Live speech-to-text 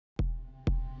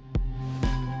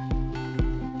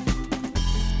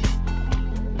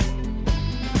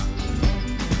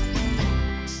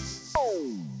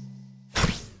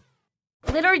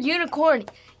glitter unicorn.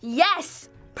 Yes!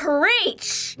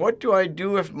 Preach! What do I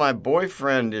do if my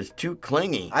boyfriend is too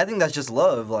clingy? I think that's just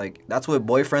love. Like, that's what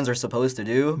boyfriends are supposed to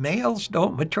do. Males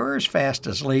don't mature as fast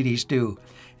as ladies do,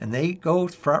 and they go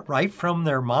right from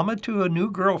their mama to a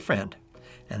new girlfriend.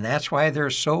 And that's why they're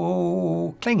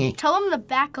so clingy. Tell them to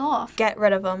back off. Get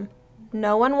rid of them.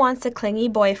 No one wants a clingy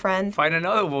boyfriend. Find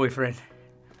another boyfriend.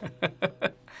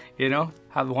 You know,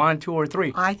 have 1, 2, or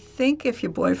 3. I think if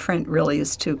your boyfriend really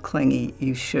is too clingy,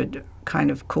 you should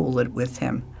kind of cool it with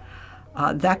him.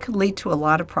 That could lead to a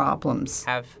lot of problems.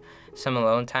 Have some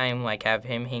alone time, like have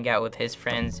him hang out with his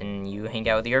friends and you hang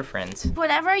out with your friends.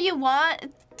 Whenever you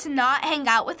want to not hang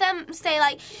out with them, say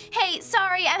like, hey,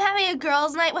 sorry, I'm having a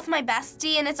girls' night with my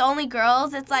bestie and it's only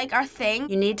girls, it's like our thing.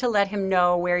 You need to let him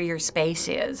know where your space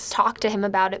is. Talk to him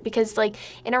about it because, like,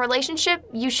 in a relationship,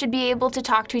 you should be able to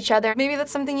talk to each other. Maybe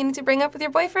that's something you need to bring up with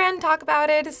your boyfriend, talk about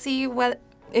it, see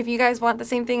if you guys want the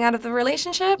same thing out of the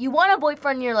relationship. You want a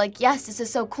boyfriend and you're like, yes, this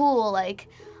is so cool, like,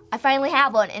 I finally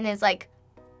have one, and it's like,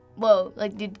 whoa,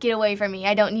 like, dude, get away from me.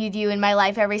 I don't need you in my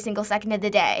life every single second of the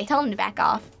day. Tell him to back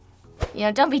off. You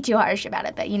know, don't be too harsh about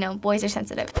it, but, you know, boys are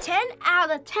sensitive. 10 out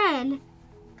of 10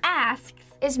 asks,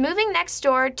 is moving next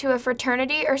door to a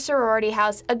fraternity or sorority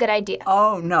house a good idea?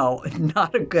 Oh, no,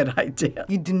 not a good idea.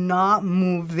 You do not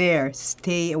move there.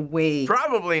 Stay away.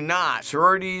 Probably not.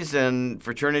 Sororities and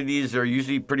fraternities are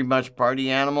usually pretty much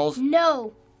party animals.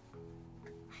 No.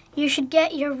 You should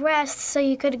get your rest so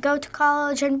you could go to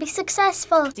college and be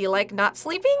successful. Do you like not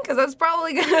sleeping? Because that's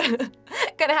probably gonna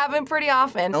happen pretty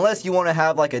often. Unless you want to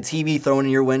have like a TV thrown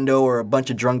in your window or a bunch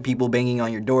of drunk people banging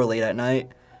on your door late at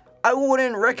night, I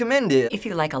wouldn't recommend it. If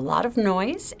you like a lot of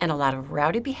noise and a lot of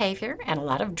rowdy behavior and a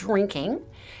lot of drinking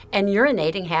and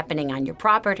urinating happening on your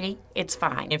property, it's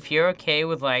fine. If you're okay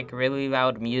with like really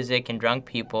loud music and drunk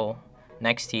people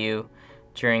next to you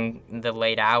during the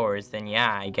late hours, then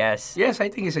yeah, I guess. Yes, I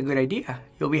think it's a good idea.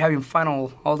 You'll be having fun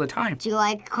all the time. Do you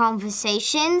like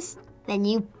conversations? Then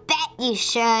you bet you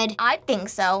should. I think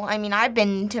so. I mean, I've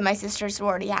been to my sister's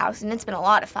sorority house, and it's been a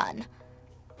lot of fun.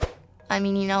 I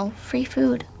mean, you know, free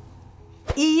food.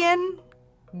 Ian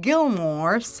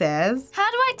Gilmore says,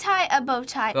 how do I tie a bow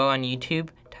tie? Go on YouTube,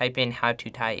 type in how to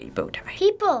tie a bow tie.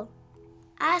 People,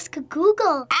 ask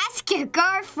Google. Ask your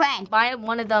girlfriend. Buy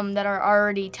one of them that are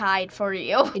already tied for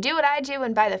you. You do what I do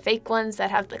and buy the fake ones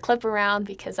that have the clip around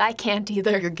because I can't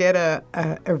either. You get a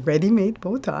ready-made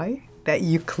bow tie that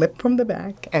you clip from the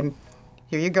back, and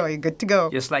here you go, you're good to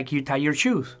go. Just like you tie your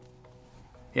shoes.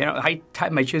 You know, I tie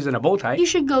my shoes in a bow tie. You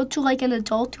should go to like an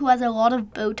adult who has a lot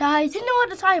of bow ties. You know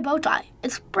how to tie a bow tie.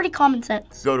 It's pretty common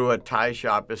sense. Go to a tie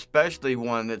shop, especially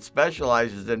one that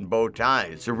specializes in bow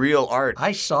ties. It's a real art.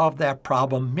 I solved that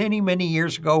problem many, many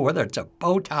years ago, whether it's a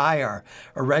bow tie or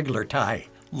a regular tie.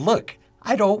 Look,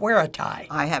 I don't wear a tie.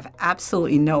 I have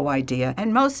absolutely no idea,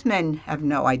 and most men have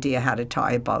no idea how to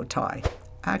tie a bow tie.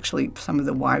 Actually, some of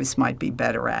the wives might be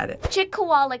better at it. Chick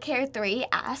Koala Care 3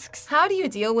 asks, how do you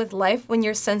deal with life when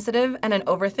you're sensitive and an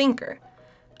overthinker?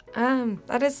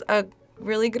 That is a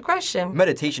really good question.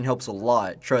 Meditation helps a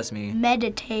lot, trust me.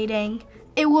 Meditating.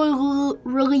 It will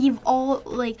relieve all,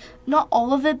 like, not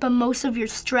all of it, but most of your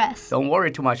stress. Don't worry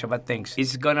too much about things.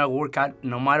 It's gonna work out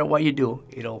no matter what you do.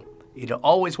 It'll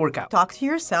always work out. Talk to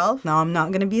yourself. No, I'm not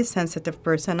going to be a sensitive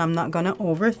person. I'm not going to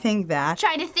overthink that.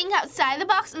 Try to think outside the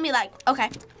box and be like, okay,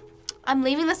 I'm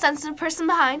leaving the sensitive person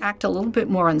behind. Act a little bit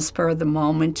more on the spur of the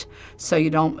moment so you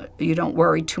don't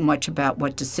worry too much about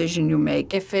what decision you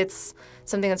make. If it's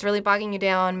something that's really bogging you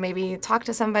down, maybe talk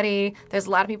to somebody. There's a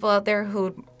lot of people out there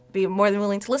who'd be more than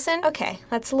willing to listen. Okay,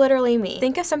 that's literally me.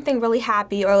 Think of something really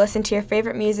happy or listen to your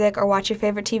favorite music or watch your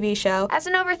favorite TV show. As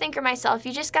an overthinker myself,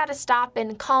 you just gotta stop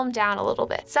and calm down a little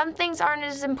bit. Some things aren't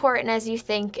as important as you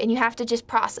think and you have to just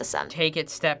process them. Take it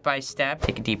step by step.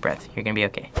 Take a deep breath. You're gonna be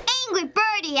okay. Angry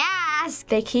Birdie asks,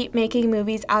 they keep making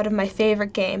movies out of my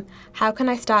favorite game. How can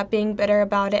I stop being bitter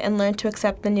about it and learn to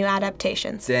accept the new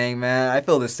adaptations? Dang, man, I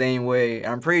feel the same way.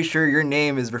 I'm pretty sure your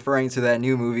name is referring to that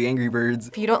new movie, Angry Birds.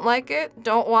 If you don't like it,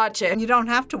 don't watch it. You don't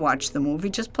have to watch the movie,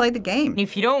 just play the game.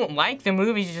 If you don't like the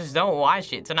movies, just don't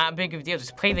watch it. It's not big of a deal.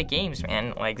 Just play the games,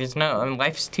 man. Like,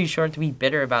 life's too short to be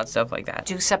bitter about stuff like that.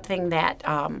 Do something that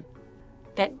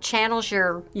that channels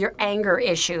your anger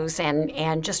issues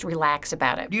and just relax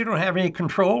about it. You don't have any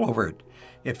control over it.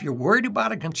 If you're worried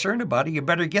about it, concerned about it, you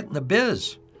better get in the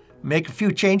biz. Make a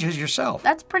few changes yourself.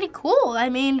 That's pretty cool. I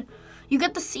mean, you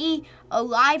get to see a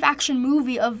live action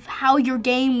movie of how your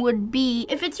game would be.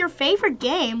 If it's your favorite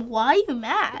game, why are you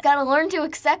mad? You gotta learn to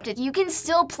accept it. You can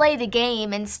still play the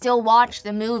game and still watch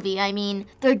the movie. I mean,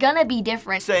 they're gonna be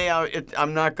different. Say,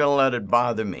 I'm not gonna let it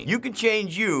bother me. You can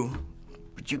change you,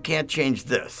 but you can't change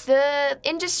this. The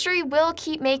industry will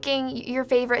keep making your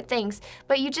favorite things,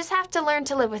 but you just have to learn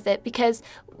to live with it because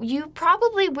you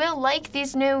probably will like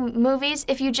these new movies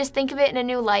if you just think of it in a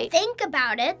new light. Think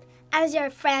about it as your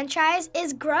franchise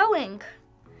is growing.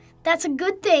 That's a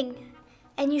good thing.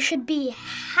 And you should be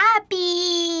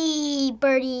happy,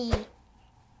 Birdie.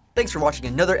 Thanks for watching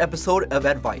another episode of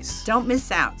Advice. Don't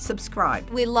miss out. Subscribe.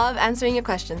 We love answering your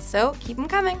questions, so keep them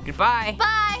coming. Goodbye.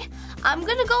 Bye. I'm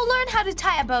gonna go learn how to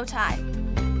tie a bow tie.